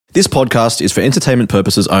This podcast is for entertainment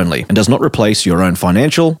purposes only and does not replace your own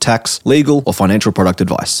financial, tax, legal, or financial product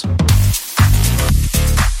advice.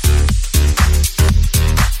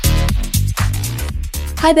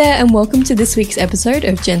 Hi there and welcome to this week's episode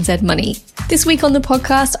of Gen Z Money. This week on the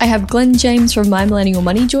podcast, I have Glen James from My Millennial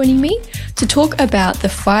Money joining me to talk about the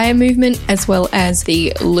FIRE movement as well as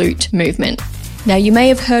the LOOT movement. Now, you may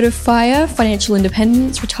have heard of FIRE, Financial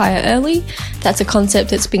Independence, Retire Early. That's a concept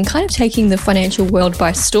that's been kind of taking the financial world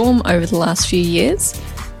by storm over the last few years.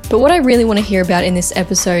 But what I really want to hear about in this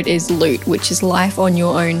episode is LOOT, which is life on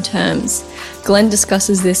your own terms. Glen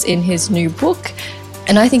discusses this in his new book,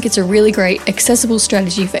 and I think it's a really great, accessible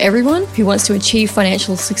strategy for everyone who wants to achieve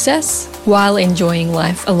financial success while enjoying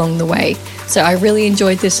life along the way. So I really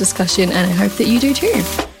enjoyed this discussion and I hope that you do too.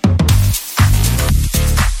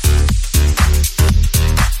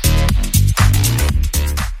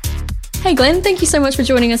 Hey Glen, thank you so much for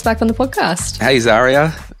joining us back on the podcast. Hey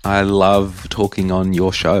Zaria, I love talking on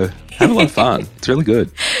your show. Have a lot of fun. It's really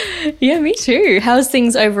good. Yeah, me too. How's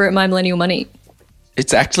things over at My Millennial Money?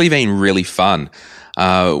 It's actually been really fun.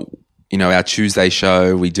 Our Tuesday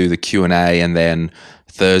show, we do the Q&A, and then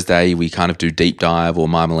Thursday we kind of do deep dive or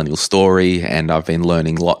My Millennial Story, and I've been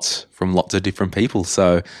learning lots from lots of different people.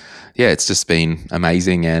 So yeah, it's just been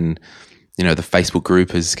amazing, and the Facebook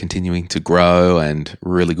group is continuing to grow and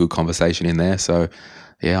really good conversation in there. So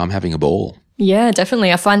yeah, I'm having a ball. Yeah,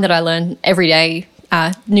 definitely. I find that I learn every day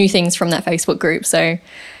new things from that Facebook group. So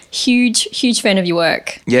huge fan of your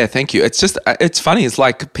work. Yeah, thank you. It's funny. It's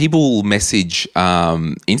like people message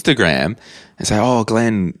Instagram and say, oh,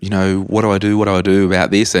 Glen, what do I do about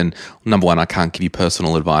this? And number one, I can't give you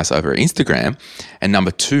personal advice over Instagram. And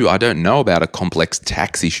number two, I don't know about a complex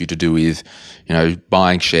tax issue to do with,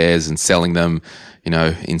 buying shares and selling them,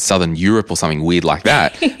 in Southern Europe or something weird like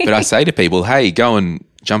that. But I say to people, hey, go and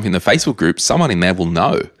jump in the Facebook group. Someone in there will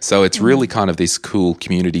know. So it's really kind of this cool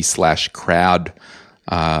community / crowd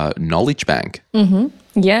knowledge bank. Mm-hmm.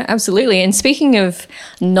 Yeah, absolutely. And speaking of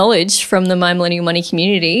knowledge from the My Millennial Money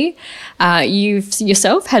community, you've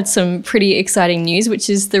yourself had some pretty exciting news, which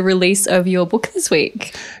is the release of your book this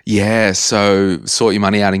week. Yeah, so Sort Your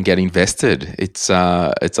Money Out and Get Invested. It's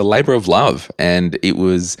a labor of love, and it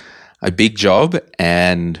was a big job,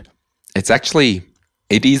 and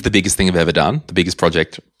it is the biggest thing I've ever done, the biggest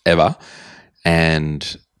project ever,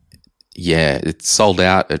 and yeah, it's sold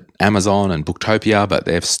out at Amazon and Booktopia, but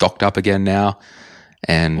they've stocked up again now.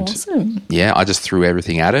 And awesome. Yeah, I just threw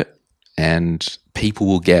everything at it, and people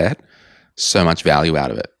will get so much value out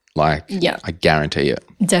of it. I guarantee it.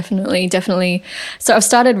 Definitely. So I've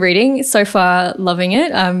started reading. So far, loving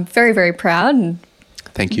it. I'm very, very proud. And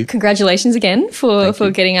thank you. Congratulations again for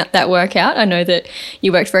getting that work out. I know that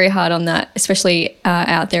you worked very hard on that, especially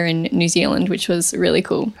out there in New Zealand, which was really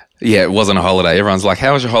cool. Yeah, it wasn't a holiday. Everyone's like,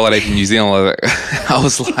 how was your holiday from New Zealand? I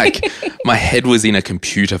was like, my head was in a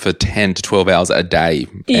computer for 10 to 12 hours a day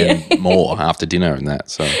and more after dinner and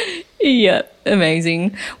that. So yeah,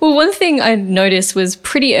 amazing. Well, one thing I noticed was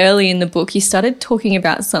pretty early in the book, you started talking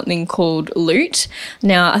about something called LOOT.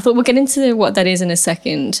 Now, I thought we'll get into what that is in a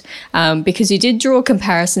second, because you did draw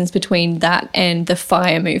comparisons between that and the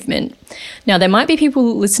FIRE movement. Now, there might be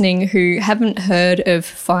people listening who haven't heard of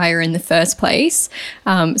FIRE in the first place.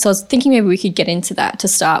 So I was thinking maybe we could get into that to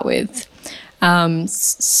start with.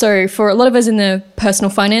 So for a lot of us in the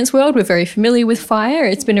personal finance world, we're very familiar with FIRE.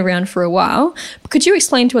 It's been around for a while. Could you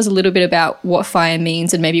explain to us a little bit about what FIRE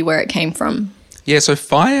means and maybe where it came from? Yeah, so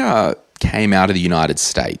FIRE came out of the United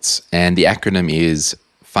States, and the acronym is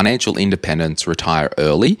Financial Independence, Retire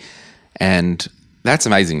Early. And that's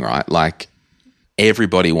amazing, right? Like,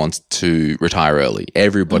 everybody wants to retire early.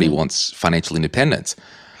 Everybody wants financial independence.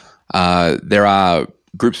 There are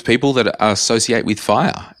groups of people that associate with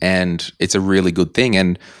FIRE, and it's a really good thing.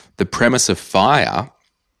 And the premise of FIRE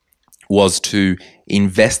was to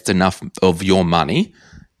invest enough of your money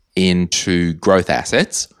into growth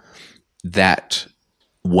assets that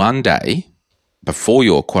one day, before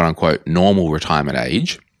your quote-unquote normal retirement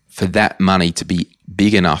age, for that money to be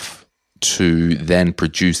big enough to then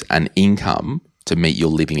produce an income to meet your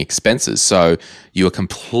living expenses. So you are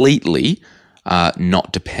completely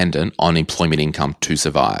not dependent on employment income to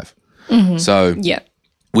survive. Mm-hmm. So,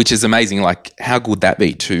 which is amazing. Like, how good would that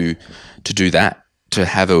be to do that, to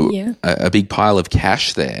have a big pile of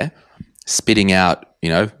cash there, spitting out,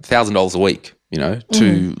 $1,000 a week,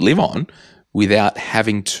 to live on without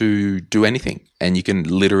having to do anything, and you can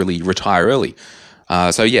literally retire early.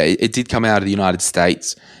 It did come out of the United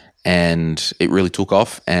States, and it really took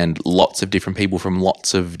off, and lots of different people from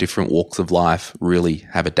lots of different walks of life really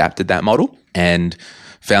have adapted that model. And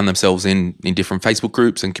found themselves in different Facebook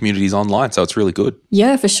groups and communities online. So it's really good.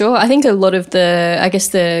 Yeah, for sure. I think a lot of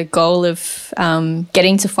the goal of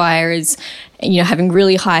getting to FIRE is, having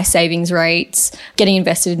really high savings rates, getting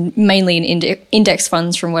invested mainly in index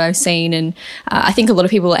funds from what I've seen. And I think a lot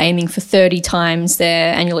of people are aiming for 30 times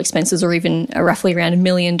their annual expenses, or even roughly around $1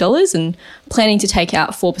 million, and planning to take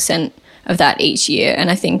out 4% of that each year.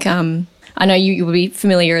 And I think I know you will be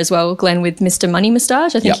familiar as well, Glenn, with Mr. Money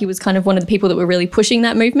Moustache. I think he was kind of one of the people that were really pushing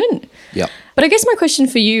that movement. Yeah. But I guess my question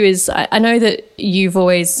for you is, I know that you've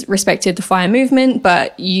always respected the FIRE movement,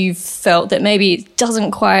 but you've felt that maybe it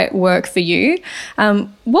doesn't quite work for you.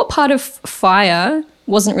 What part of FIRE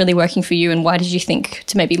wasn't really working for you, and why did you think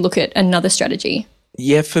to maybe look at another strategy?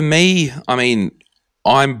 Yeah, for me, I mean,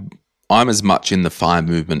 I'm as much in the FIRE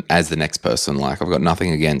movement as the next person. Like, I've got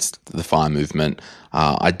nothing against the FIRE movement.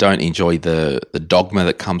 I don't enjoy the dogma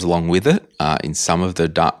that comes along with it in some of the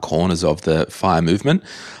dark corners of the FIRE movement.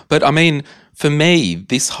 But I mean, for me,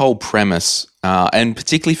 this whole premise, and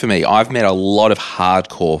particularly for me, I've met a lot of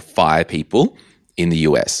hardcore FIRE people in the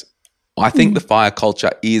US. I think the FIRE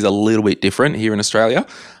culture is a little bit different here in Australia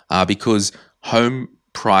because home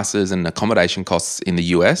prices and accommodation costs in the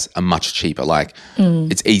US are much cheaper. Like,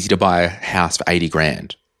 it's easy to buy a house for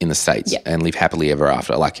 $80,000 in the States and live happily ever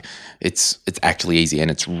after. Like, it's actually easy,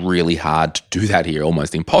 and it's really hard to do that here,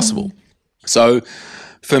 almost impossible. So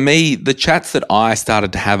for me, the chats that I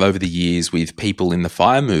started to have over the years with people in the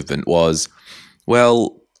FIRE movement was,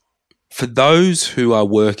 well, for those who are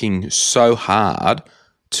working so hard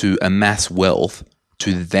to amass wealth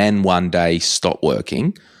to then one day stop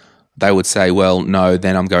working, they would say, well, no,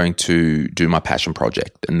 then I'm going to do my passion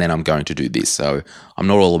project, and then I'm going to do this. So I'm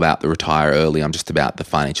not all about the retire early. I'm just about the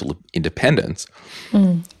financial independence.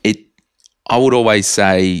 I would always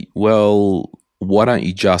say, well, why don't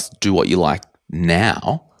you just do what you like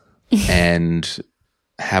now and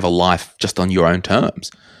have a life just on your own terms?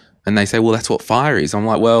 And they say, well, that's what FIRE is. I'm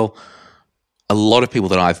like, well, a lot of people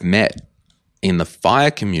that I've met in the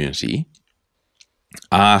FIRE community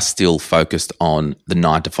are still focused on the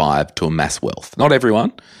 9 to 5 to amass wealth. Not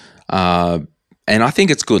everyone. And I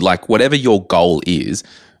think it's good. Like, whatever your goal is,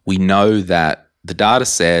 we know that the data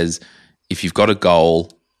says if you've got a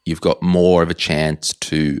goal, you've got more of a chance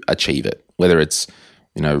to achieve it, whether it's,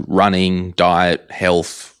 running, diet,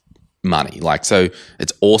 health, money. Like, so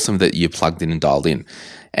it's awesome that you're plugged in and dialed in.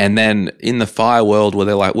 And then in the FIRE world, where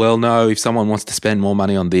they're like, well, no, if someone wants to spend more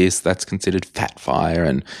money on this, that's considered fat FIRE.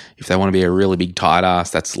 And if they want to be a really big tight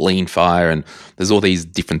ass, that's lean FIRE. And there's all these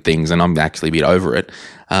different things, and I'm actually a bit over it.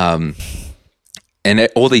 And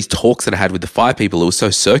all these talks that I had with the FIRE people, it was so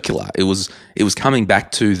circular. It was coming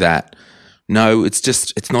back to that, no,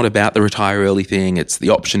 it's not about the retire early thing. It's the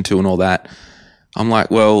option to and all that. I'm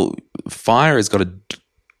like, well, FIRE has got to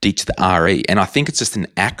ditch the RE. And I think it's just an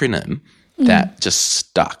acronym that just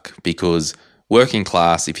stuck, because working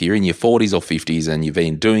class, if you're in your 40s or 50s and you've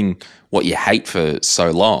been doing what you hate for so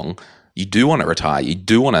long, you do want to retire. You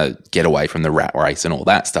do want to get away from the rat race and all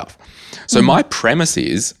that stuff. So my premise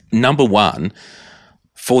is, number one,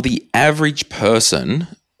 for the average person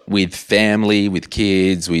with family, with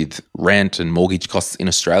kids, with rent and mortgage costs in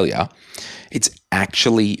Australia, it's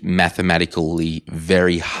actually mathematically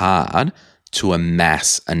very hard to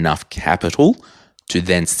amass enough capital to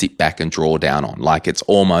then sit back and draw down on. Like, it's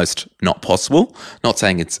almost not possible. Not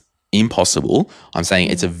saying it's impossible. I'm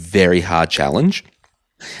saying it's a very hard challenge.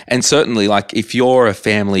 And certainly, like, if you're a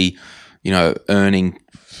family,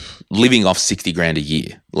 living off 60 grand a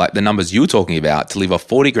year, like the numbers you were talking about, to live off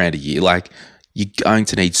 40 grand a year, like, you're going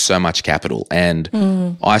to need so much capital. And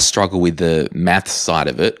I struggle with the math side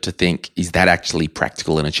of it to think, is that actually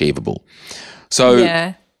practical and achievable?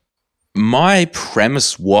 So my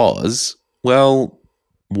premise was, well,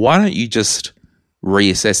 why don't you just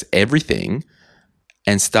reassess everything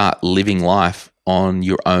and start living life on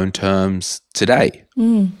your own terms today?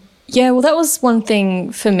 Yeah, well, that was one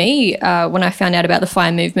thing for me when I found out about the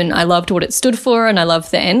FIRE movement. I loved what it stood for and I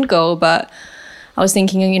loved the end goal, but I was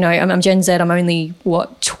thinking, I'm Gen Z, I'm only,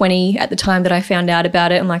 20 at the time that I found out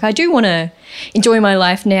about it. I'm like, I do want to enjoy my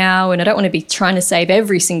life now, and I don't want to be trying to save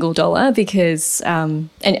every single dollar because and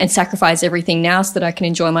sacrifice everything now so that I can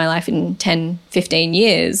enjoy my life in 10, 15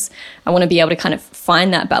 years. I want to be able to kind of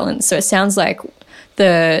find that balance. So it sounds like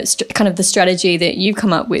the strategy that you've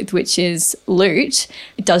come up with, which is loot,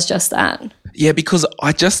 it does just that. Yeah, because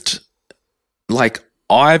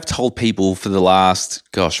I've told people for the last,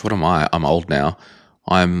 what am I? I'm old now.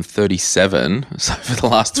 I'm 37. So for the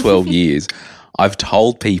last 12 years, I've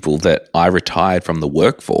told people that I retired from the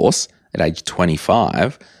workforce at age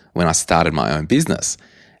 25 when I started my own business.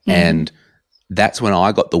 And that's when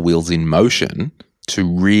I got the wheels in motion to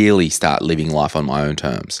really start living life on my own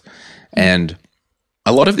terms. And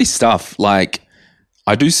a lot of this stuff, like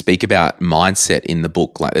I do speak about mindset in the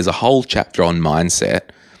book. Like there's a whole chapter on mindset.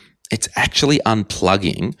 It's actually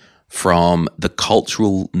unplugging from the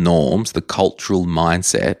cultural norms, the cultural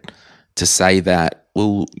mindset to say that,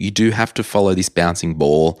 well, you do have to follow this bouncing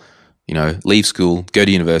ball, you know, leave school, go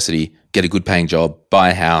to university, get a good paying job, buy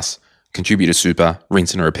a house, contribute to super,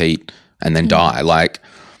 rinse and repeat, and then die. Like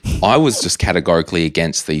I was just categorically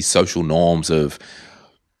against these social norms of,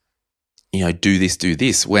 you know, do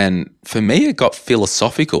this, when for me it got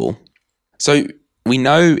philosophical. So we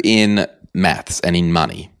know in maths and in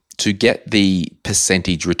money, to get the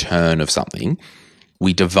percentage return of something,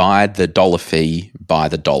 we divide the dollar fee by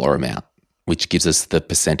the dollar amount, which gives us the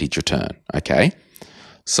percentage return, okay?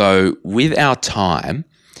 So with our time,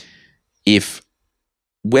 if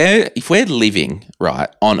we're living, right,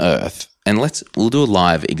 on Earth, and we'll do a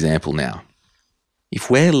live example now.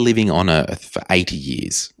 If we're living on Earth for 80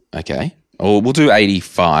 years, okay, or we'll do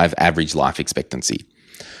 85 average life expectancy.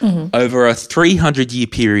 Over a 300-year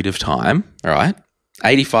period of time, all right,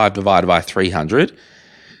 85 divided by 300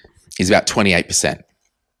 is about 28%.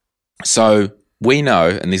 So we know,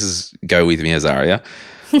 and this is, go with me, Azaria,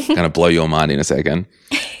 going to blow your mind in a second.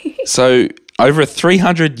 So over a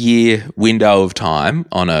 300-year window of time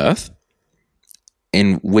on Earth,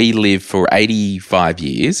 and we live for 85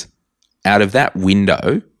 years, out of that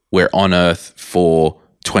window, we're on Earth for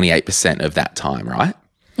 28% of that time, right?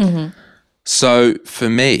 So for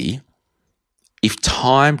me, if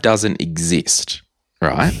time doesn't exist,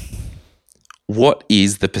 right, what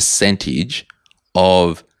is the percentage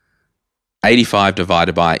of 85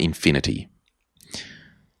 divided by infinity?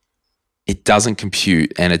 It doesn't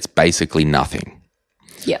compute, and it's basically nothing.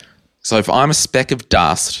 Yeah. So if I'm a speck of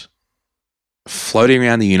dust floating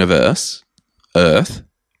around the universe, Earth,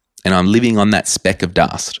 and I'm living on that speck of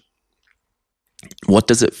dust, what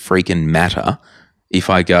does it freaking matter if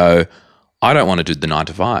I go, I don't want to do the 9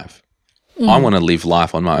 to 5. I want to live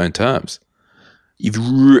life on my own terms.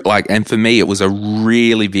 And for me, it was a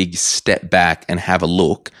really big step back and have a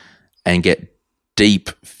look and get deep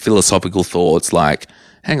philosophical thoughts like,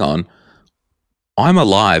 hang on, I'm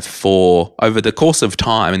alive for, over the course of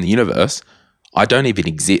time in the universe, I don't even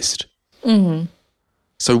exist.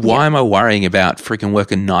 So why am I worrying about freaking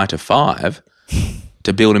working 9 to 5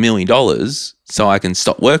 to build $1 million so I can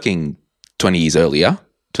stop working 20 years earlier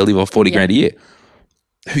to live off 40 grand a year?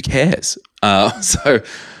 Who cares? I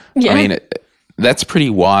mean, that's pretty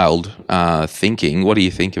wild thinking. What do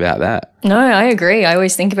you think about that? No, I agree. I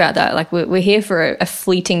always think about that. Like we're here for a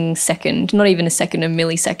fleeting second, not even a second, a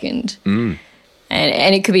millisecond.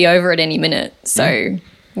 And it could be over at any minute. So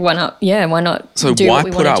why not? Yeah, why not do what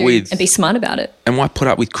we want to do and be smart about it? And why put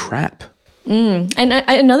up with crap? And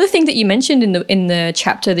another thing that you mentioned in the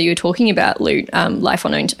chapter that you were talking about, Lute, life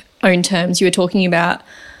on own terms, you were talking about,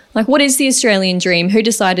 like, what is the Australian dream? Who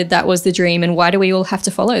decided that was the dream, and why do we all have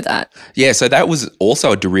to follow that? Yeah, so that was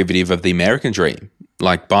also a derivative of the American dream.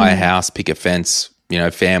 Like buy a house, pick a fence, you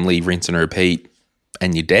know, family, rinse and repeat,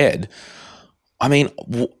 and you're dead. I mean,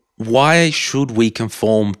 why should we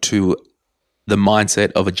conform to the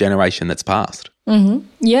mindset of a generation that's passed?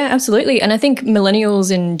 Yeah, absolutely. And I think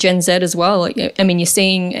millennials and Gen Z as well, I mean, you're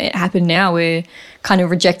seeing it happen now. We're kind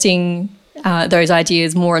of rejecting those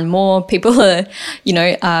ideas more and more. People are,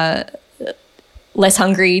 less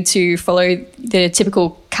hungry to follow the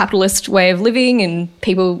typical capitalist way of living, and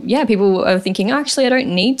people are thinking, actually, I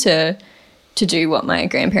don't need to do what my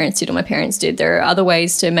grandparents did or my parents did. There are other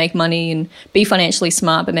ways to make money and be financially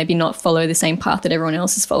smart, but maybe not follow the same path that everyone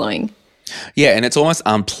else is following. Yeah, and it's almost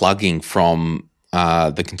unplugging from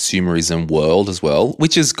the consumerism world as well,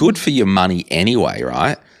 which is good for your money anyway,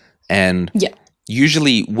 right? And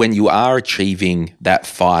usually when you are achieving that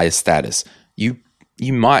FIRE status, you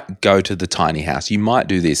might go to the tiny house, you might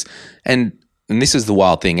do this. And this is the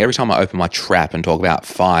wild thing. Every time I open my trap and talk about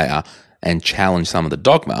FIRE and challenge some of the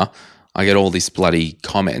dogma, I get all these bloody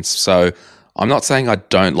comments. So I'm not saying I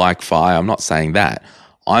don't like FIRE. I'm not saying that.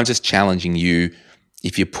 I'm just challenging you,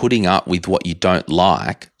 if you're putting up with what you don't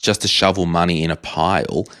like just to shovel money in a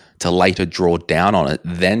pile to later draw down on it,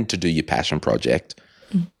 then to do your passion project,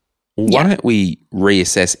 why don't we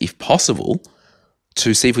reassess, if possible,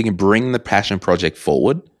 to see if we can bring the passion project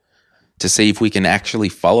forward, to see if we can actually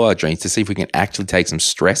follow our dreams, to see if we can actually take some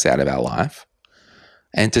stress out of our life,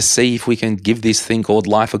 and to see if we can give this thing called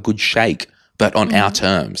life a good shake, but on our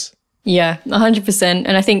terms. Yeah, 100%.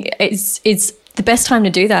 And I think it's the best time to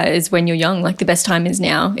do that is when you're young. Like, the best time is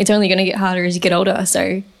now. It's only going to get harder as you get older.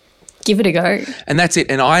 So give it a go. And that's it.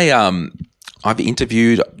 And I've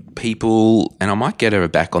interviewed people, and I might get her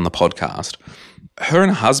back on the podcast, her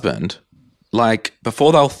and her husband, like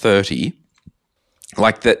before they were 30,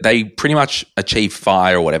 like that they pretty much achieved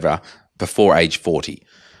FIRE or whatever before age 40,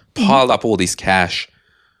 piled up all this cash.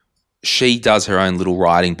 She does her own little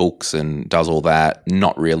writing books and does all that,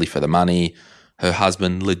 not really for the money. Her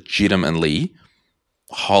husband legitimately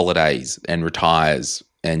holidays and retires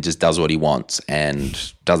and just does what he wants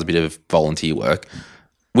and does a bit of volunteer work,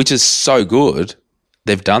 which is so good.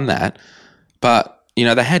 They've done that. But, you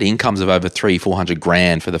know, they had incomes of over 300-400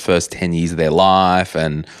 grand for the first 10 years of their life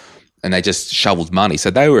and they just shoveled money. So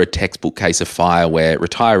they were a textbook case of FIRE where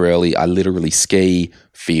retire early, I literally ski,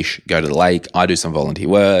 fish, go to the lake, I do some volunteer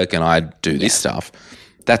work and I do this stuff.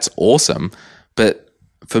 That's awesome. But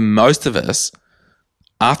for most of us,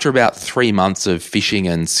 after about 3 months of fishing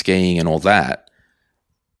and skiing and all that,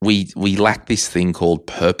 we lack this thing called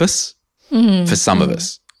purpose for some of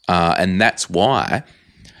us. And that's why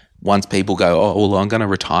once people go, oh, well, I'm going to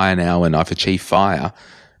retire now and I've achieved FIRE,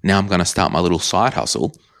 now I'm going to start my little side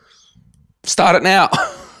hustle. Start it now.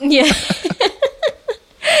 Yeah.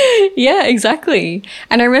 Yeah, exactly.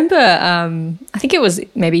 And I remember, I think it was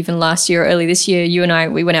maybe even last year or early this year, you and I,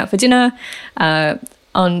 we went out for dinner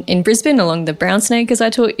in Brisbane along the Brown Snake, as I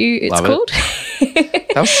taught you it's called.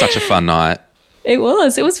 That was such a fun night. It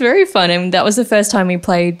was very fun, and that was the first time we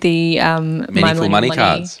played the Meaningful Money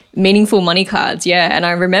cards. Meaningful Money cards, yeah. And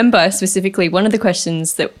I remember specifically one of the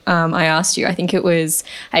questions that I asked you, I think it was,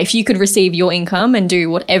 if you could receive your income and do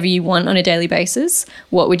whatever you want on a daily basis,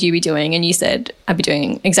 what would you be doing? And you said, I'd be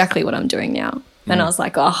doing exactly what I'm doing now. And I was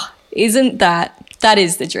like, oh, isn't that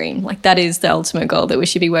is the dream? Like that is the ultimate goal that we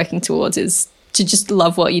should be working towards, is to just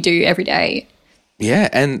love what you do every day. Yeah,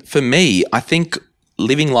 and for me, I think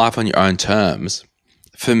living life on your own terms,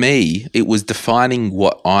 for me, it was defining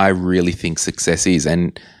what I really think success is.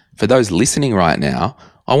 And for those listening right now,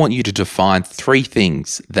 I want you to define 3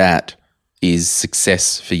 things that is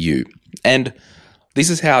success for you. And this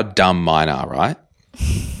is how dumb mine are, right?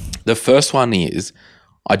 The first one is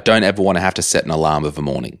I don't ever want to have to set an alarm of a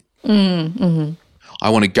morning. I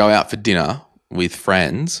want to go out for dinner with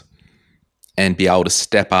friends and be able to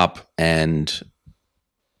step up and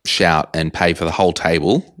shout and pay for the whole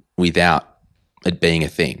table without it being a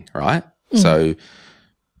thing, right? So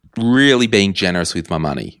really being generous with my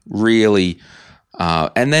money, really,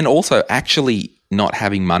 and then also actually not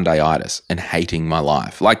having Monday-itis and hating my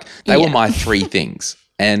life. Like they were my 3 things.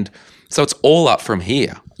 And so it's all up from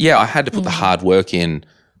here. Yeah, I had to put the hard work in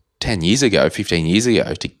 10 years ago, 15 years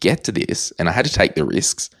ago to get to this, and I had to take the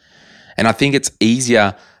risks. And I think it's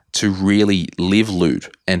easier to really live loot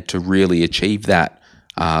and to really achieve that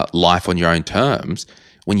life on your own terms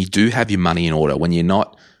when you do have your money in order, when you're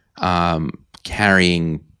not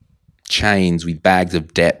carrying chains with bags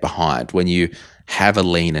of debt behind, when you have a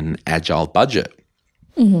lean and agile budget.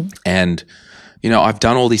 And, you know, I've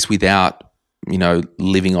done all this without, you know,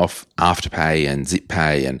 living off Afterpay and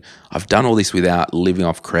ZipPay, and I've done all this without living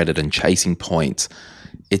off credit and chasing points.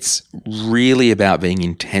 It's really about being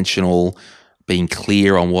intentional, being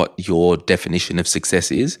clear on what your definition of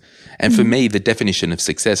success is. And for me, the definition of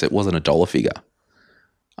success, it wasn't a dollar figure.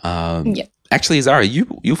 Actually, Zara,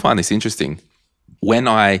 you'll find this interesting. When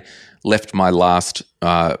I left my last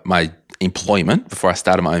my employment before I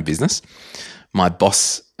started my own business, my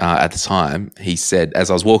boss at the time, he said, as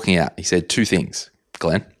I was walking out, he said 2 things,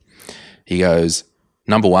 Glenn. He goes,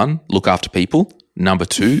 number 1, look after people. Number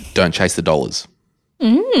 2, don't chase the dollars.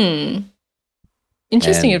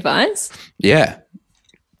 Interesting advice. Yeah.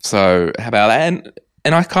 So how about that?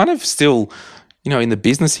 And I kind of still, you know, in the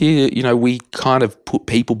business here, you know, we kind of put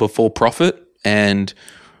people before profit, and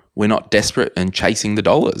we're not desperate and chasing the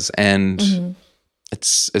dollars. And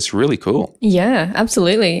it's really cool. Yeah,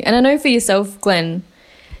 absolutely. And I know for yourself, Glenn,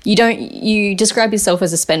 you describe yourself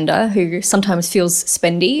as a spender who sometimes feels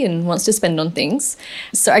spendy and wants to spend on things.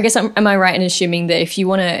 So I guess, am I right in assuming that if you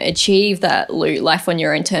want to achieve that loot life on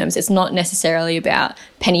your own terms, it's not necessarily about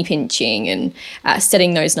penny pinching and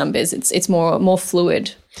setting those numbers. It's more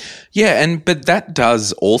fluid. Yeah, but that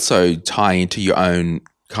does also tie into your own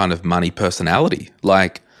kind of money personality.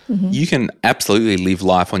 Like you can absolutely live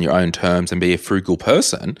life on your own terms and be a frugal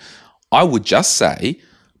person. I would just say,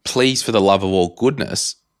 please, for the love of all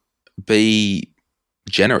goodness, be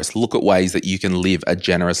generous. Look at ways that you can live a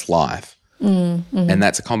generous life. And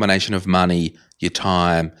that's a combination of money, your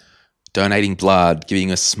time, donating blood,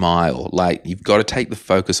 giving a smile. Like you've got to take the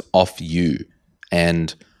focus off you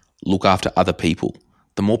and look after other people.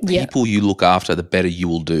 The more people you look after, the better you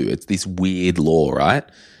will do. It's this weird law, right?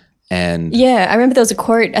 And yeah, I remember there was a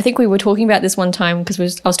quote. I think we were talking about this one time because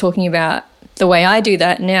I was talking about the way I do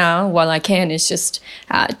that now while I can is just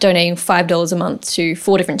donating $5 a month to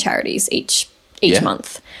 4 different charities, each each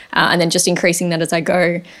month, and then just increasing that as I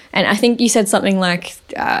go. And I think you said something like,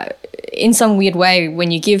 in some weird way,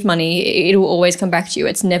 when you give money, it will always come back to you.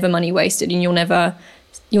 It's never money wasted, and you'll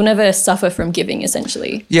never suffer from giving,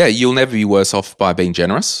 essentially. Yeah, you'll never be worse off by being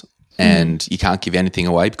generous, and you can't give anything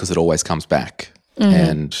away because it always comes back.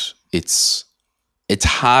 And it's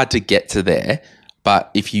hard to get to there,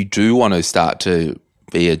 but if you do want to start to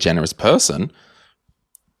be a generous person,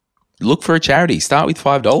 look for a charity. Start with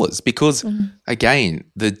 $5 because, again,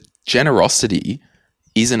 the generosity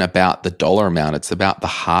isn't about the dollar amount. It's about the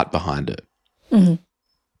heart behind it.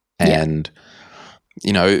 And,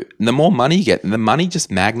 you know, the more money you get, the money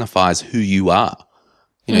just magnifies who you are.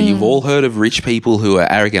 You know, you've all heard of rich people who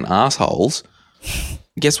are arrogant assholes.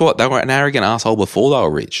 Guess what? They were an arrogant asshole before they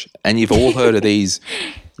were rich. And you've all heard of these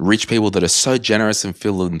rich people that are so generous and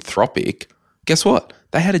philanthropic. Guess what?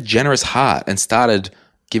 They had a generous heart and started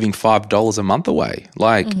giving $5 a month away.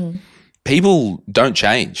 Like, people don't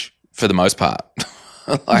change for the most part.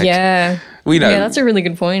 We know. Yeah, that's a really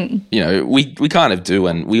good point. You know, we kind of do,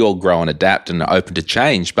 and we all grow and adapt and are open to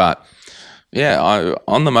change. But yeah,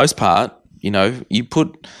 on the most part, you know, you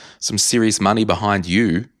put some serious money behind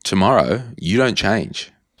you tomorrow, you don't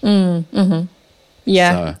change.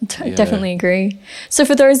 Yeah, definitely agree. So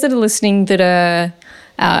for those that are listening that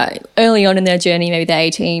are early on in their journey, maybe they're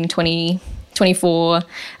 18, 20, 24,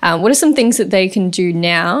 what are some things that they can do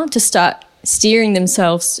now to start steering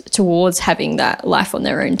themselves towards having that life on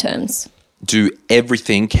their own terms? Do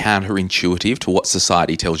everything counterintuitive to what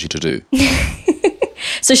society tells you to do.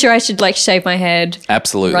 So sure, I should like shave my head,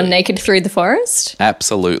 absolutely, run naked through the forest?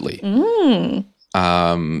 Absolutely.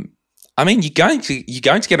 I mean, you're going to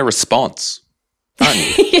get a response, aren't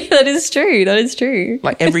you? Yeah, that is true. That is true.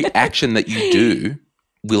 Like every action that you do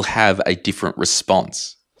will have a different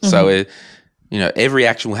response. So, you know, every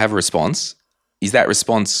action will have a response. Is that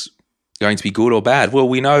response going to be good or bad? Well,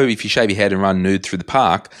 we know if you shave your head and run nude through the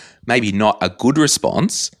park, maybe not a good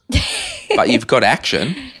response, but you've got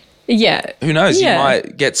action. Yeah. Who knows? Yeah. You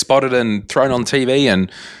might get spotted and thrown on TV and,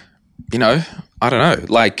 you know, I don't know.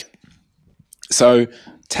 Like, so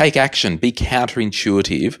take action. Be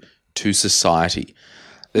counterintuitive to society.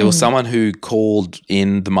 There was someone who called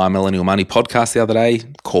in the My Millennial Money podcast the other day.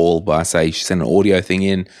 She sent an audio thing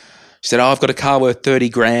in. She said, I've got a car worth 30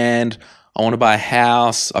 grand. I want to buy a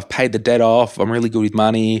house. I've paid the debt off. I'm really good with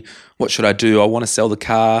money. What should I do? I want to sell the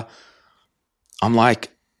car. I'm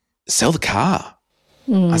like, sell the car.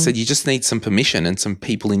 I said, you just need some permission and some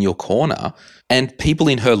people in your corner. And people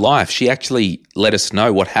in her life, she actually let us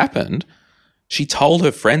know what happened. She told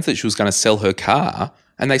her friends that she was going to sell her car,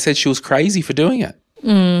 and they said she was crazy for doing it.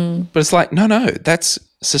 But it's like, no, that's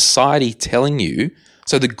society telling you.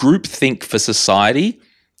 So the group think for society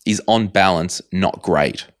is on balance not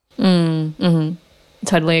great.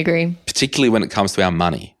 Totally agree. Particularly when it comes to our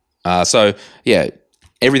money. So, yeah,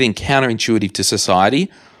 everything counterintuitive to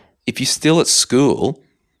society. If you're still at school,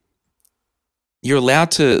 you're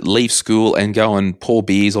allowed to leave school and go and pour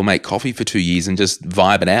beers or make coffee for 2 years and just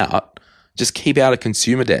vibe it out. Just keep out of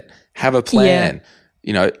consumer debt. Have a plan,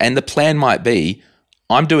 you know, and the plan might be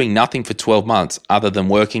I'm doing nothing for 12 months other than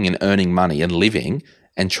working and earning money and living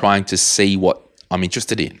and trying to see what I'm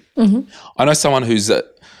interested in. I know someone who's a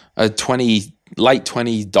late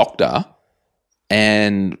 20 doctor,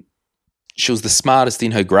 and she was the smartest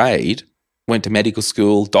in her grade, went to medical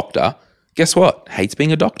school, doctor. Guess what? Hates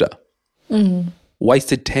being a doctor.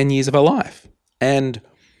 Wasted 10 years of her life. And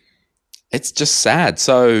it's just sad.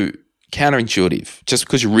 So counterintuitive. Just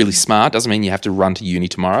because you're really smart doesn't mean you have to run to uni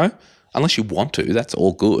tomorrow. Unless you want to, that's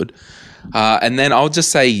all good. And then I'll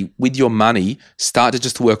just say with your money, start to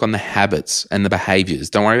just work on the habits and the behaviors.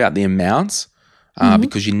 Don't worry about the amounts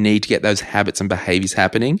because you need to get those habits and behaviors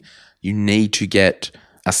happening. You need to get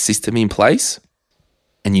a system in place,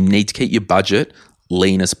 and you need to keep your budget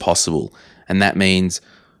lean as possible. And that means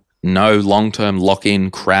no long-term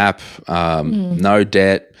lock-in crap, no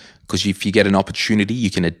debt, because if you get an opportunity,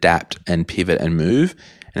 you can adapt and pivot and move.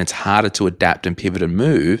 And it's harder to adapt and pivot and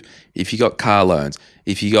move if you got car loans,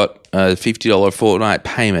 if you got a $50 fortnight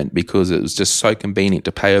payment because it was just so convenient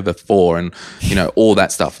to pay over 4 and, you know, all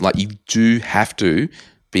that stuff. Like, you do have to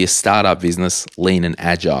be a startup business, lean and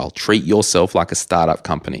agile. Treat yourself like a startup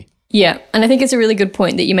company. Yeah, and I think it's a really good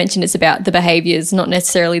point that you mentioned. It's about the behaviours, not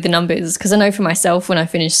necessarily the numbers. Because I know for myself, when I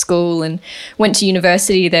finished school and went to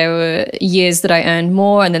university, there were years that I earned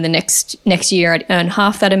more, and then the next year I'd earn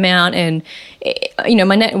half that amount. And, you know,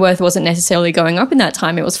 my net worth wasn't necessarily going up in that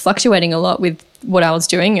time. It was fluctuating a lot with what I was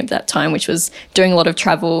doing at that time, which was doing a lot of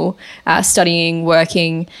travel, studying,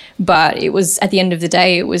 working. But it was, at the end of the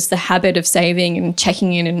day, it was the habit of saving and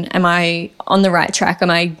checking in and am I on the right track? Am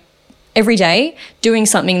I every day doing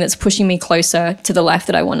something that's pushing me closer to the life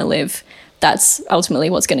that I want to live. That's ultimately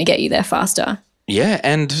what's going to get you there faster. Yeah,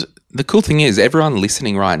 and the cool thing is everyone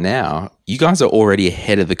listening right now, you guys are already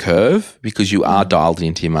ahead of the curve because you are dialed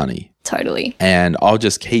into your money. Totally. And I'll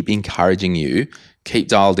just keep encouraging you, keep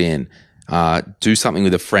dialed in, do something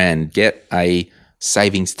with a friend, get a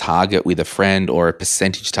savings target with a friend or a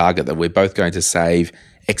percentage target that we're both going to save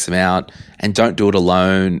X amount, and don't do it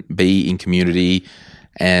alone, be in community,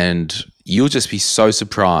 and you'll just be so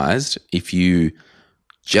surprised if you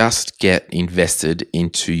just get invested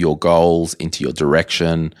into your goals, into your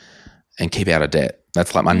direction, and keep out of debt.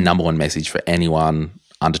 That's like my number one message for anyone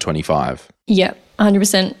under 25. Yep,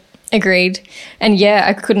 100% agreed. And yeah,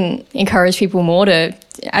 I couldn't encourage people more to,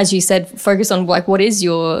 as you said, focus on like what does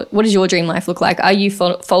your dream life look like? Are you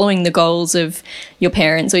following the goals of your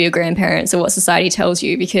parents or your grandparents or what society tells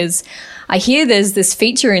you? Because I hear there's this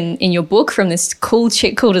feature in your book from this cool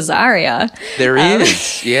chick called Azaria. There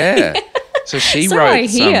is, yeah. So she wrote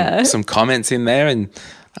some comments in there, and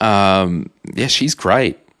yeah, she's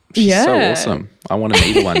great. She's so awesome. I want to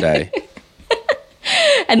meet her one day.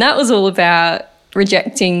 And that was all about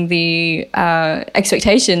rejecting the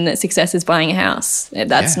expectation that success is buying a house.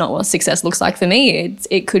 That's not what success looks like for me.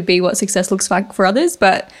 It could be what success looks like for others,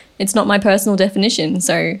 but it's not my personal definition.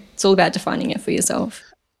 So it's all about defining it for yourself.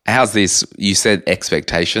 How's this? You said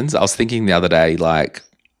expectations. I was thinking the other day, like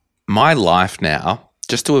my life now,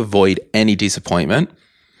 just to avoid any disappointment,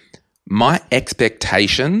 my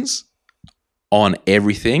expectations on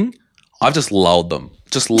everything, I've just lowered them.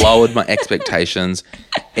 Just lowered my expectations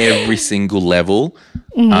every single level,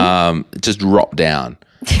 just drop down.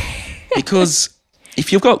 Because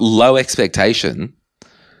if you've got low expectation,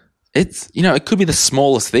 it's, it could be the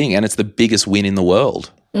smallest thing and it's the biggest win in the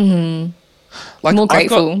world. Mm-hmm. Like more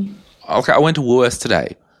grateful. I went to Woolworths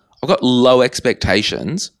today. I've got low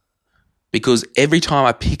expectations because every time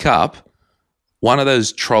I pick up one of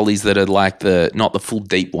those trolleys that are like not the full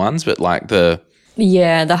deep ones, but like the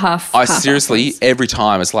half. Seriously, every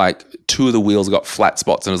time it's like two of the wheels got flat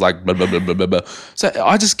spots and it's like blah, blah, blah, blah, blah, blah. So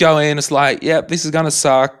I just go in, it's like, yep, this is going to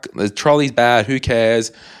suck. The trolley's bad. Who cares?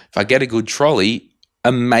 If I get a good trolley,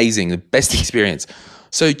 amazing, the best experience.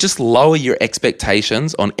 So just lower your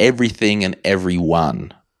expectations on everything and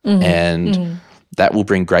everyone, and that will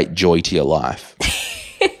bring great joy to your life.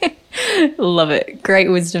 Love it. Great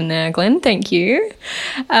wisdom there, Glenn. Thank you.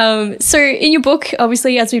 So in your book,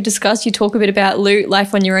 obviously, as we've discussed, you talk a bit about loot,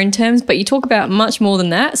 life on your own terms, but you talk about much more than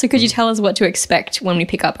that. So could you tell us what to expect when we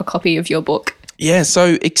pick up a copy of your book? Yeah,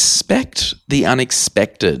 so expect the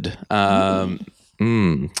unexpected.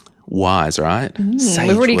 Wise, right?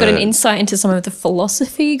 We've already got an insight into some of the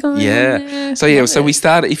philosophy going on there. So we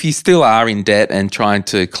start, if you still are in debt and trying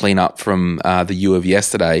to clean up from the you of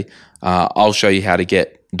yesterday, I'll show you how to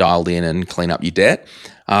get dialed in and clean up your debt.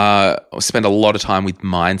 I spend a lot of time with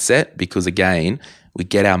mindset because, again, we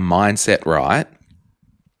get our mindset right,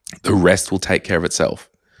 the rest will take care of itself.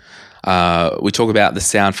 We talk about the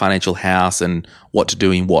sound financial house and what to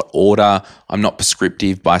do in what order. I'm not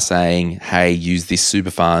prescriptive by saying, hey, use this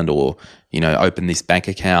super fund or, open this bank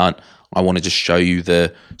account. I want to just show you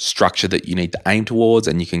the structure that you need to aim towards,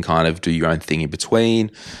 and you can kind of do your own thing in between.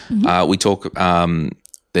 We talk,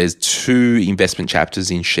 there's 2 investment chapters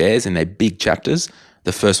in shares, and they're big chapters.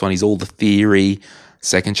 The first one is all the theory.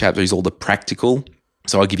 Second chapter is all the practical.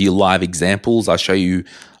 So I'll give you live examples. I show you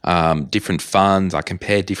different funds. I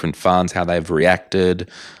compare different funds, how they've reacted.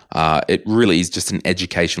 It really is just an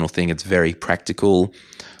educational thing. It's very practical.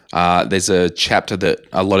 There's a chapter that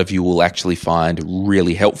a lot of you will actually find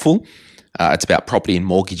really helpful. It's about property and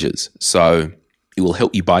mortgages. So it will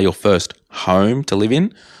help you buy your first home to live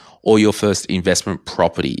in or your first investment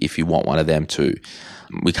property if you want one of them too.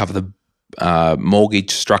 We cover the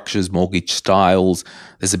mortgage structures, mortgage styles.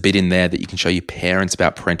 There's a bit in there that you can show your parents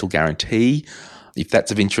about parental guarantee. If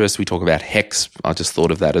that's of interest, we talk about HEX. I just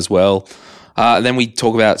thought of that as well. Then we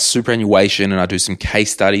talk about superannuation, and I do some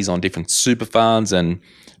case studies on different super funds and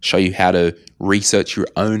show you how to research your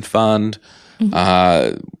own fund.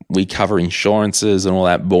 We cover insurances and all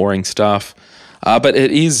that boring stuff. But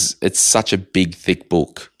it's such a big, thick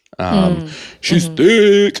book. She's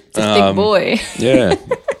thick. It's a thick boy. Yeah.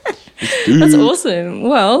 That's awesome.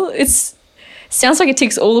 Well, it sounds like it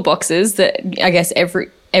ticks all the boxes that I guess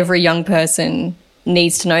every young person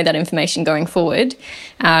needs to know that information going forward.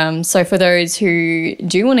 So for those who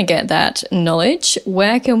do want to get that knowledge,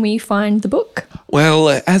 where can we find the book?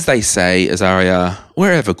 Well, as they say, Azaria,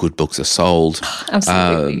 wherever good books are sold.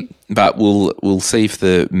 Absolutely. But we'll see if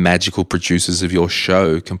the magical producers of your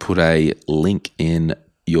show can put a link in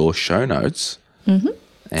your show notes, and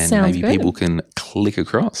Sounds maybe good. people can click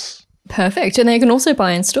across. Perfect. And they can also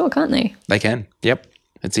buy in store, can't they? They can. Yep.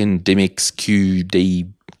 It's in Dymocks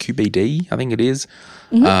QBD, I think it is.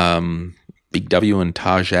 Big W and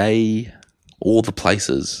Target, all the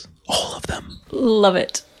places, all of them. Love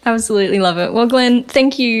it. Absolutely love it. Well, Glen,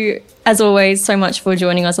 thank you as always so much for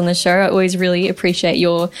joining us on the show. I always really appreciate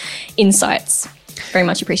your insights. Very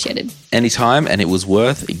much appreciated. Anytime, and it was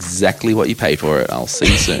worth exactly what you pay for it. I'll see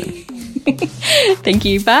you soon. Thank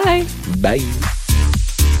you. Bye. Bye.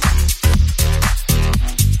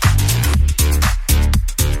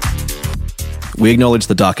 We acknowledge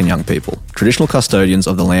the Darkin Young people, traditional custodians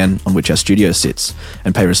of the land on which our studio sits,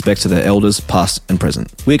 and pay respect to their elders, past and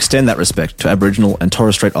present. We extend that respect to Aboriginal and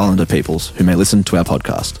Torres Strait Islander peoples who may listen to our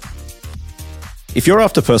podcast. If you're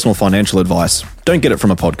after personal financial advice, don't get it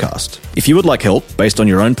from a podcast. If you would like help based on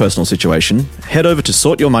your own personal situation, head over to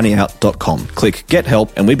sortyourmoneyout.com, click Get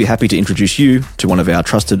Help, and we'd be happy to introduce you to one of our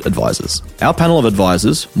trusted advisors. Our panel of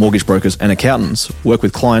advisors, mortgage brokers and accountants work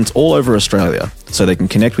with clients all over Australia so they can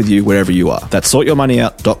connect with you wherever you are. That's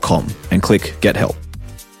sortyourmoneyout.com and click Get Help.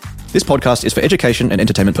 This podcast is for education and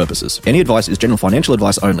entertainment purposes. Any advice is general financial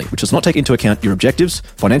advice only, which does not take into account your objectives,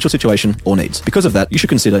 financial situation, or needs. Because of that, you should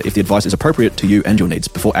consider if the advice is appropriate to you and your needs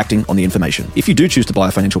before acting on the information. If you do choose to buy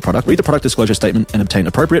a financial product, read the product disclosure statement and obtain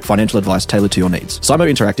appropriate financial advice tailored to your needs. Simo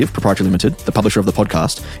Interactive Proprietary Limited, the publisher of the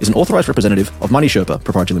podcast, is an authorised representative of Money Sherpa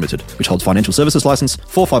Proprietary Limited, which holds financial services license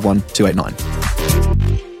 451289.